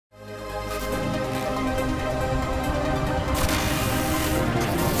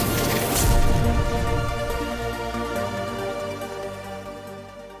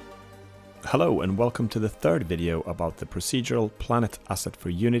Hello and welcome to the third video about the procedural planet asset for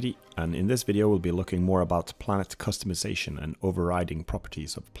Unity, and in this video we'll be looking more about planet customization and overriding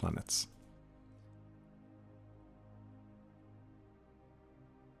properties of planets.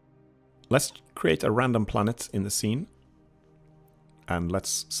 Let's create a random planet in the scene and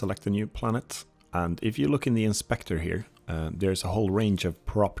let's select a new planet, and if you look in the inspector here there's a whole range of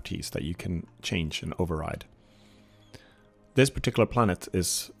properties that you can change and override. This particular planet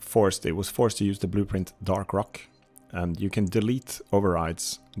was forced to use the blueprint dark rock, and you can delete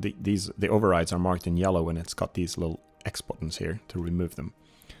overrides. The overrides are marked in yellow and it's got these little X buttons here to remove them.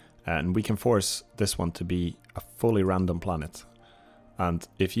 And we can force this one to be a fully random planet. And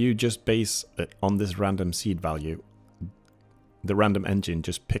if you just base it on this random seed value, the random engine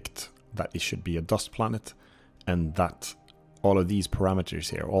just picked that it should be a dust planet, and that all of these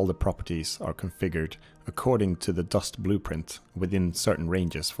parameters here, all the properties are configured according to the dust blueprint within certain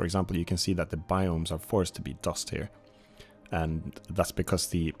ranges. For example, you can see that the biomes are forced to be dust here. And that's because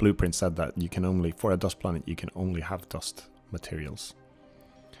the blueprint said that you can only, for a dust planet, you can only have dust materials.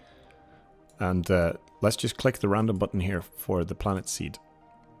 And let's just click the random button here for the planet seed.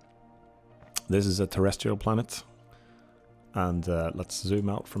 This is a terrestrial planet. And let's zoom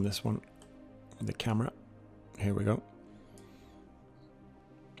out from this one, the camera. Here we go.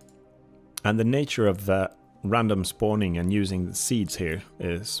 And the nature of random spawning and using the seeds here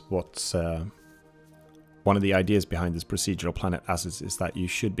is what's one of the ideas behind this procedural planet assets, is that you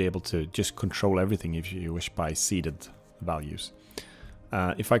should be able to just control everything if you wish by seeded values.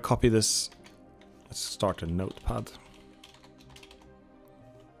 If I copy this, let's start a notepad.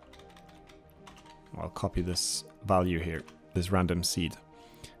 I'll copy this value here, this random seed.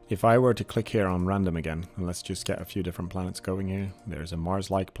 If I were to click here on random again, and let's just get a few different planets going here. There's a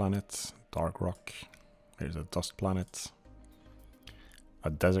Mars-like planet, dark rock, there's a dust planet, a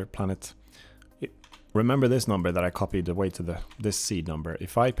desert planet. Remember this number that I copied away to this seed number.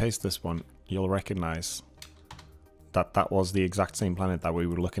 If I paste this one, you'll recognize that that was the exact same planet that we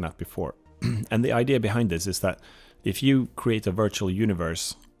were looking at before. And the idea behind this is that if you create a virtual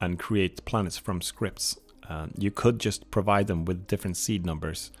universe and create planets from scripts, you could just provide them with different seed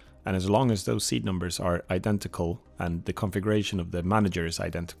numbers, and as long as those seed numbers are identical and the configuration of the manager is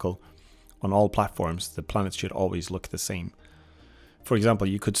identical on all platforms, the planets should always look the same. For example,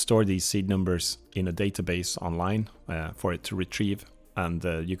 you could store these seed numbers in a database online for it to retrieve, and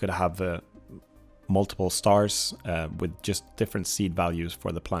you could have multiple stars with just different seed values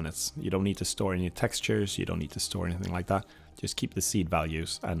for the planets. You don't need to store any textures, you don't need to store anything like that. Just keep the seed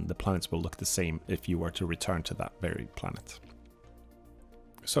values and the planets will look the same if you were to return to that very planet.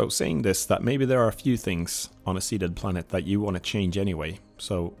 So saying this, that maybe there are a few things on a seeded planet that you want to change anyway.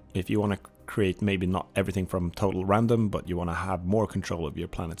 So if you want to create maybe not everything from total random, but you want to have more control of your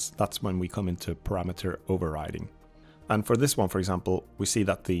planets, that's when we come into parameter overriding. And for this one, for example, we see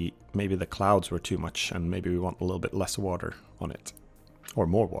that maybe the clouds were too much and maybe we want a little bit less water on it. Or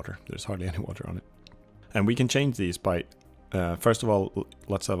more water, there's hardly any water on it. And we can change these by first of all,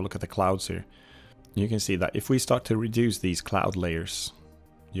 let's have a look at the clouds here. You can see that if we start to reduce these cloud layers,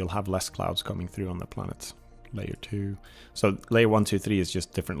 you'll have less clouds coming through on the planet. Layer 2. So layer 1, 2, 3 is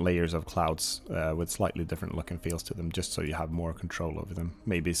just different layers of clouds with slightly different look and feels to them, just so you have more control over them.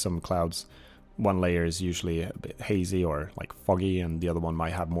 Maybe some clouds, one layer is usually a bit hazy or like foggy, and the other one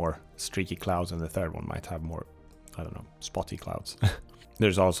might have more streaky clouds, and the third one might have more, I don't know, spotty clouds.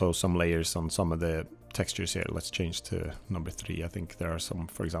 There's also some layers on some of the textures here. Let's change to number 3. I think there are some,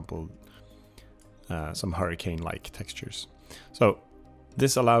 for example, some hurricane-like textures. So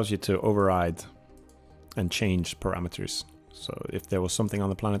this allows you to override and change parameters. So if there was something on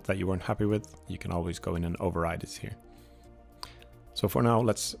the planet that you weren't happy with, you can always go in and override it here. So for now,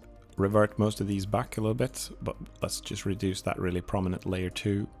 let's revert most of these back a little bit, but let's just reduce that really prominent layer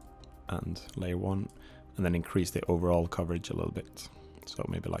 2 and layer 1, and then increase the overall coverage a little bit. So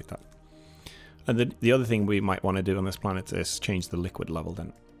maybe like that. And the other thing we might want to do on this planet is change the liquid level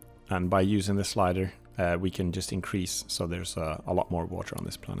then. And by using this slider, we can just increase, so there's a lot more water on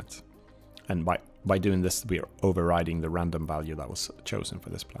this planet. And by doing this, we are overriding the random value that was chosen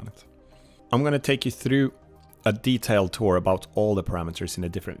for this planet. I'm going to take you through a detailed tour about all the parameters in a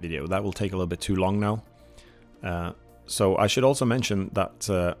different video. That will take a little bit too long now. So I should also mention that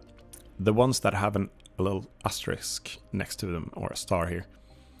the ones that have a little asterisk next to them, or a star here,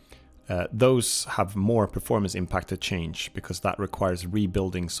 those have more performance impact to change, because that requires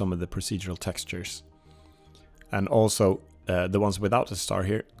rebuilding some of the procedural textures. And also the ones without a star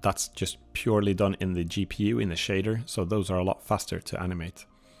here, that's just purely done in the GPU, in the shader, so those are a lot faster to animate.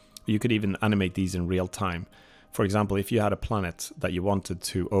 You could even animate these in real time. For example, if you had a planet that you wanted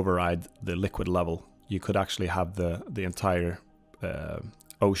to override the liquid level, you could actually have the entire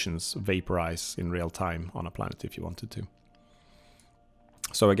oceans vaporize in real time on a planet if you wanted to.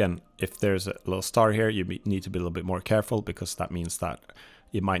 So again, if there's a little star here, you need to be a little bit more careful, because that means that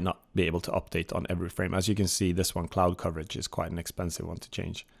you might not be able to update on every frame. As you can see, this one, cloud coverage, is quite an expensive one to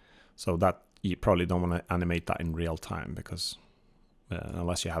change. So that you probably don't want to animate that in real time, because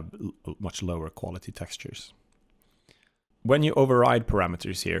unless you have much lower quality textures. When you override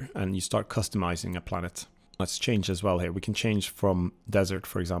parameters here and you start customizing a planet, let's change as well here. We can change from desert,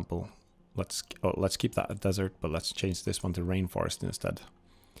 for example. Let's keep that a desert, but let's change this one to rainforest instead.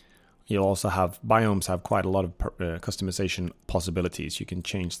 You'll also have biomes have quite a lot of customization possibilities. You can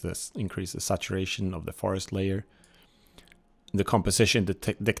change this, increase the saturation of the forest layer. The composition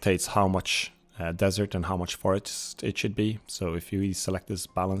dictates how much desert and how much forest it should be. So if you select this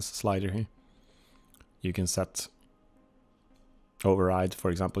balance slider here, you can set override. For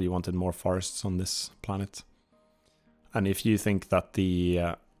example, you wanted more forests on this planet. And if you think that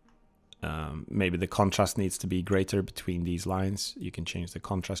the maybe the contrast needs to be greater between these lines, you can change the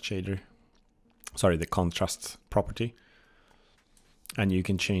contrast shader, sorry, the contrast property. And you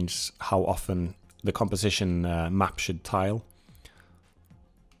can change how often the composition map should tile.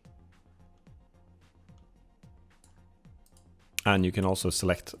 And you can also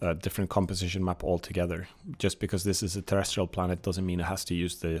select a different composition map altogether. Just because this is a terrestrial planet doesn't mean it has to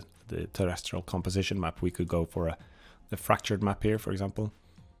use the terrestrial composition map. We could go for the fractured map here, for example.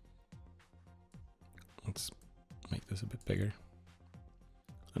 Let's make this a bit bigger.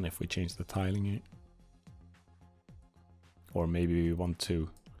 And if we change the tiling here, or maybe we want to,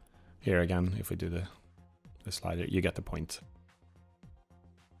 here again, if we do the slider, you get the point.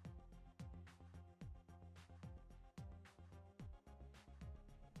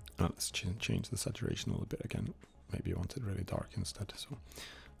 Let's change the saturation a little bit again. Maybe you want it really dark instead. So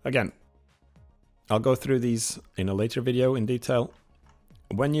again, I'll go through these in a later video in detail.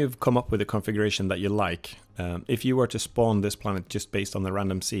 When you've come up with a configuration that you like, if you were to spawn this planet just based on the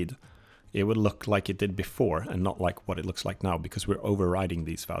random seed, it would look like it did before and not like what it looks like now, because we're overriding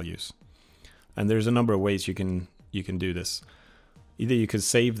these values. And there's a number of ways you can do this. Either you could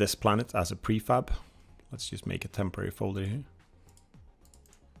save this planet as a prefab. Let's just make a temporary folder here.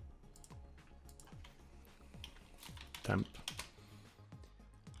 Temp.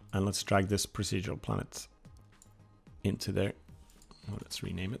 And let's drag this procedural planet into there. Well, let's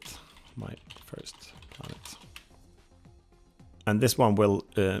rename it my first planet. And this one will,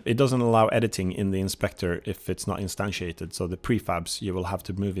 it doesn't allow editing in the inspector if it's not instantiated. So the prefabs, you will have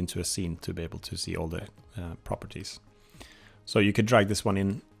to move into a scene to be able to see all the properties. So you could drag this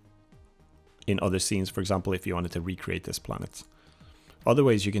one in other scenes, for example, if you wanted to recreate this planet. Other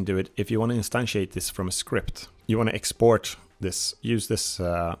ways you can do it, if you want to instantiate this from a script, you want to export this, use this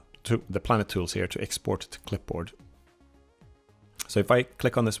the planet tools here to export to clipboard. So if I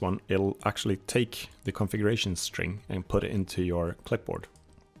click on this one, it'll actually take the configuration string and put it into your clipboard.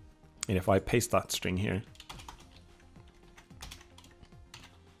 And if I paste that string here,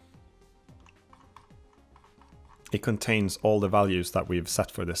 it contains all the values that we've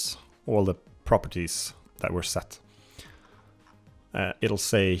set for this, all the properties that were set. It'll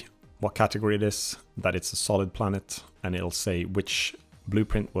say what category it is, that it's a solid planet, and it'll say which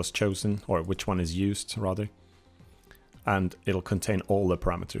blueprint was chosen, or which one is used rather. And it'll contain all the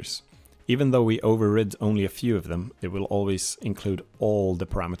parameters. Even though we overrid only a few of them, it will always include all the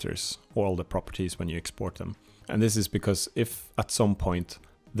parameters, all the properties when you export them. And this is because if at some point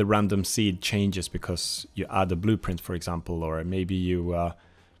the random seed changes because you add a blueprint, for example, or maybe you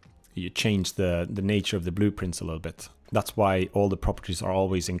change the nature of the blueprints a little bit. That's why all the properties are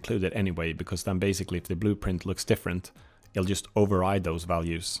always included anyway, because then basically if the blueprint looks different, it'll just override those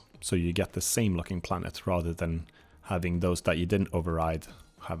values. So you get the same looking planet rather than having those that you didn't override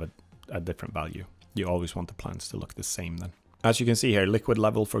have a different value. You always want the planets to look the same then. As you can see here, liquid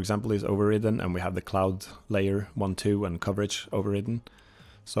level, for example, is overridden, and we have the cloud layer 1, 2 and coverage overridden.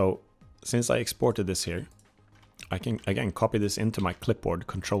 So since I exported this here, I can again copy this into my clipboard,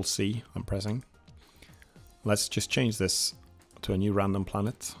 Control C, I'm pressing. Let's just change this to a new random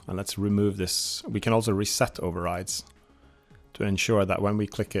planet, and let's remove this. We can also reset overrides to ensure that when we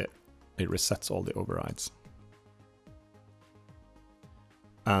click it, it resets all the overrides.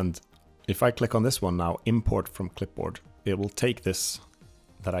 And if I click on this one now, import from clipboard, it will take this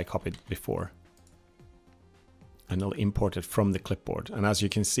that I copied before and it'll import it from the clipboard. And as you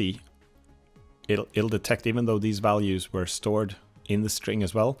can see, it'll detect, even though these values were stored in the string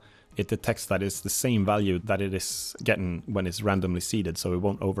as well, it detects that it's the same value that it is getting when it's randomly seeded, so it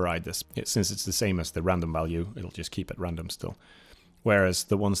won't override this. Since it's the same as the random value, it'll just keep it random still. Whereas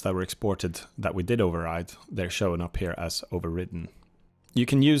the ones that were exported that we did override, they're showing up here as overridden. You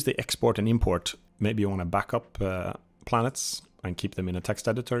can use the export and import. Maybe you want to back up planets and keep them in a text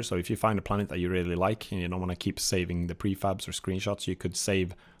editor. So if you find a planet that you really like and you don't want to keep saving the prefabs or screenshots, you could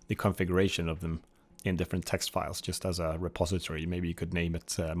save the configuration of them in different text files just as a repository. Maybe you could name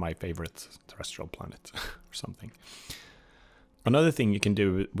it my favorite terrestrial planet or something. Another thing you can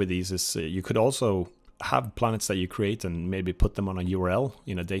do with these is you could also have planets that you create and maybe put them on a URL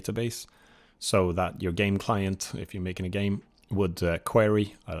in a database so that your game client, if you're making a game, would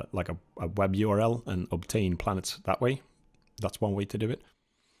query like a web URL and obtain planets that way. That's one way to do it.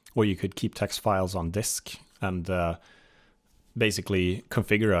 Or you could keep text files on disk and basically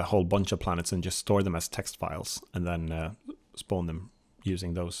configure a whole bunch of planets and just store them as text files and then spawn them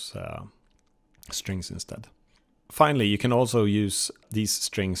using those strings instead. Finally, you can also use these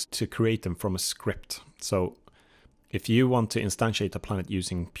strings to create them from a script. So if you want to instantiate a planet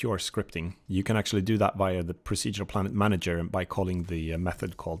using pure scripting, you can actually do that via the Procedural Planet Manager by calling the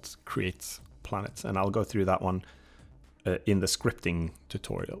method called create planet. And I'll go through that one in the scripting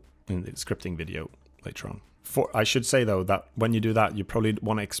tutorial, in the scripting video later on. I should say though that when you do that, you probably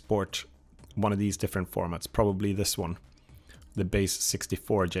want to export one of these different formats, probably this one, the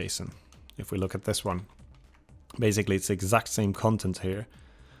Base64 Jason. If we look at this one, basically it's the exact same content here,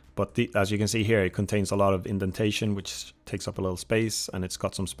 but as you can see here, it contains a lot of indentation, which takes up a little space, and it's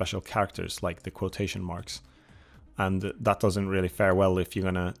got some special characters like the quotation marks. And that doesn't really fare well if you're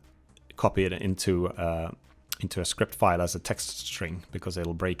gonna copy it into a script file as a text string, because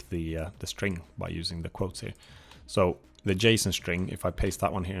it'll break the string by using the quotes here. So the JSON string, if I paste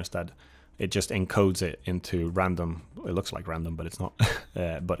that one here instead, it just encodes it into random. It looks like random, but it's not.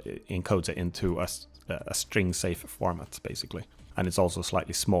 But it encodes it into a string safe format basically. And it's also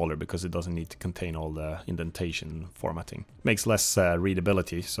slightly smaller because it doesn't need to contain all the indentation formatting. Makes less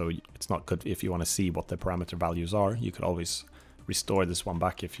readability, so it's not good if you want to see what the parameter values are. You could always restore this one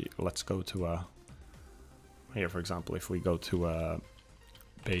back if you, let's go to here, for example, if we go to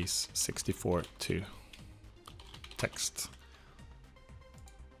Base64 to text,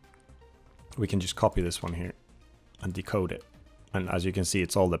 we can just copy this one here and decode it. And as you can see,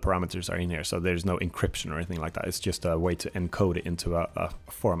 it's all the parameters are in here, so there's no encryption or anything like that. It's just a way to encode it into a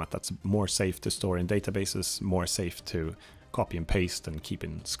format that's more safe to store in databases, more safe to copy and paste and keep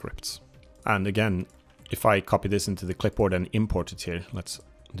in scripts. And again, if I copy this into the clipboard and import it here, let's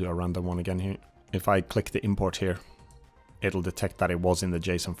do a random one again here. If I click the import here, it'll detect that it was in the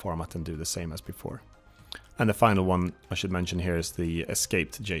JSON format and do the same as before. And the final one I should mention here is the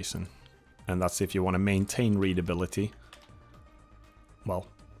escaped JSON. And that's if you want to maintain readability. Well,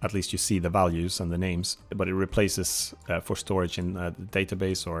 at least you see the values and the names, but it replaces for storage in the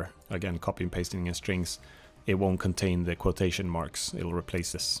database, or again, copy and pasting in strings. It won't contain the quotation marks. It'll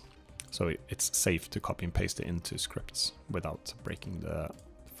replace this. So it's safe to copy and paste it into scripts without breaking the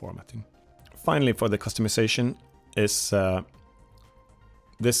formatting. Finally, for the customization is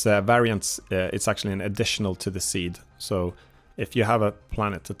this variant. It's actually an additional to the seed. So if you have a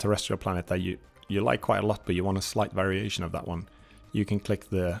planet, a terrestrial planet that you like quite a lot, but you want a slight variation of that one, you can click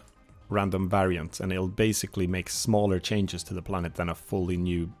the random variant and it'll basically make smaller changes to the planet than a fully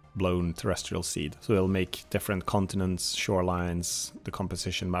new blown terrestrial seed. So it'll make different continents, shorelines, the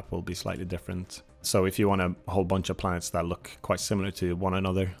composition map will be slightly different. So if you want a whole bunch of planets that look quite similar to one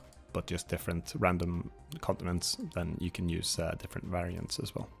another, but just different random continents, then you can use different variants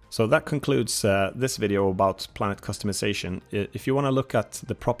as well. So that concludes this video about planet customization. If you want to look at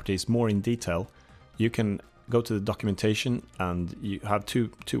the properties more in detail, you can go to the documentation, and you have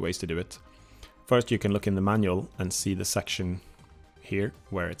two ways to do it. First, you can look in the manual and see the section here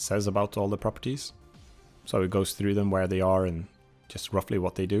where it says about all the properties. So it goes through them, where they are and just roughly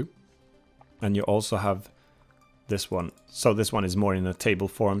what they do. And you also have this one. So this one is more in a table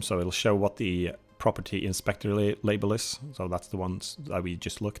form, so it'll show what the property inspector label is. So that's the ones that we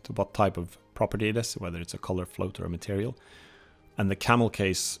just looked at, what type of property it is, whether it's a color, float, or a material. And the camel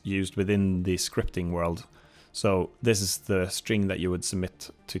case used within the scripting world. So this is the string that you would submit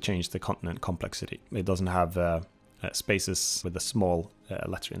to change the continent complexity. It doesn't have spaces with a small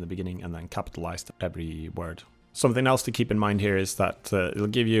letter in the beginning and then capitalized every word. Something else to keep in mind here is that it'll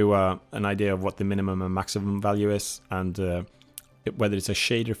give you an idea of what the minimum and maximum value is, and whether it's a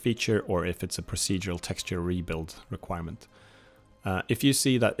shader feature or if it's a procedural texture rebuild requirement. If you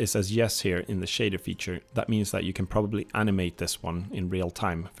see that it says yes here in the shader feature, that means that you can probably animate this one in real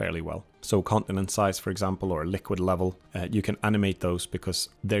time fairly well. So continent size, for example, or liquid level, you can animate those because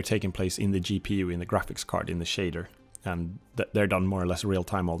they're taking place in the GPU, in the graphics card, in the shader. And they're done more or less real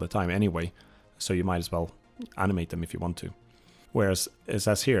time all the time anyway. So you might as well animate them if you want to. Whereas it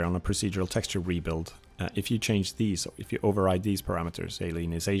says here on a procedural texture rebuild, if you change these, or if you override these parameters,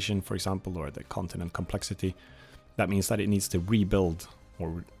 alienization, for example, or the continent complexity, that means that it needs to rebuild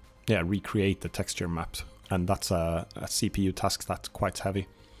or recreate the texture map, and that's a CPU task that's quite heavy.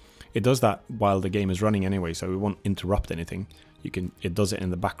 It does that while the game is running anyway, so it won't interrupt anything. It does it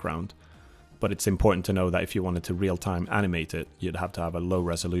in the background, but it's important to know that if you wanted to real-time animate it, you'd have to have a low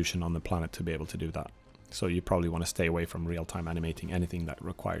resolution on the planet to be able to do that. So you probably want to stay away from real-time animating anything that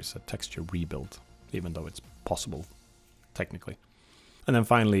requires a texture rebuild, even though it's possible technically. And then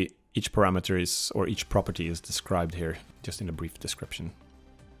finally, each parameter or each property is described here, just in a brief description.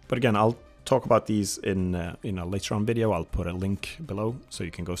 But again, I'll talk about these in a later on video. I'll put a link below so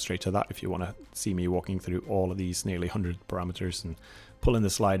you can go straight to that if you want to see me walking through all of these nearly 100 parameters and pulling the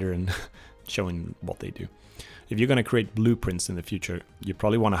slider and showing what they do. If you're going to create blueprints in the future, you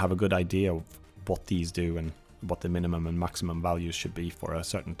probably want to have a good idea of what these do and what the minimum and maximum values should be for a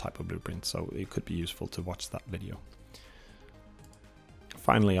certain type of blueprint. So it could be useful to watch that video.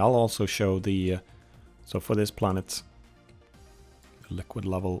 Finally, I'll also show the, so for this planet, liquid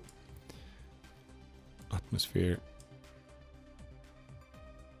level, atmosphere.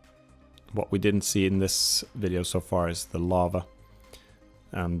 What we didn't see in this video so far is the lava,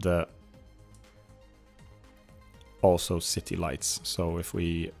 and also city lights. So if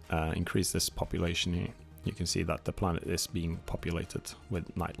we increase this population here, you can see that the planet is being populated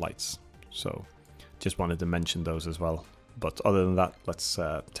with night lights. So just wanted to mention those as well. But other than that, let's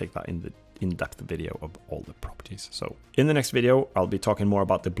take that in the in-depth video of all the properties. So in the next video, I'll be talking more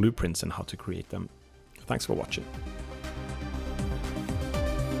about the blueprints and how to create them. Thanks for watching.